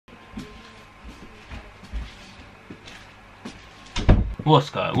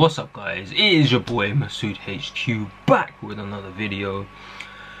What's up guys, it is your boy Masood HQ back with another video.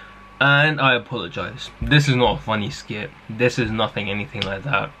 And I apologize, this is not a funny skit, this is anything like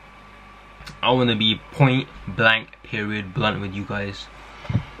that. I want to be point blank period blunt with you guys.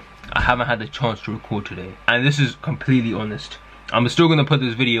 I haven't had the chance to record today, and this is completely honest. I'm still going to put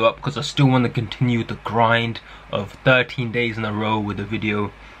this video up because I still want to continue the grind of 13 days in a row with a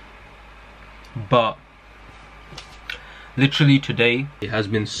video. But literally today, it has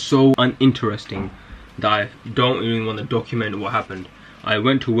been so uninteresting that I don't even want to document what happened. I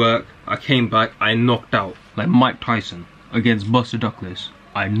went to work, I came back, I knocked out. Like Mike Tyson against Buster Douglas.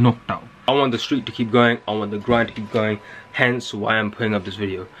 I knocked out. I want the streak to keep going, I want the grind to keep going, hence why I'm putting up this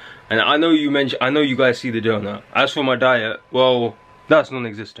video. And I know you guys see the donut. As for my diet, well, that's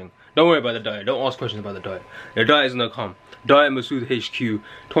non-existing. Don't worry about the diet, don't ask questions about the diet. The diet is gonna come. Diet Masood HQ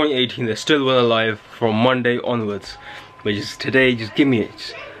 2018, they're still well alive from Monday onwards. But just today, just give me a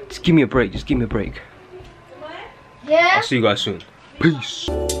break, just give me a break. Yeah? I'll see you guys soon. Peace.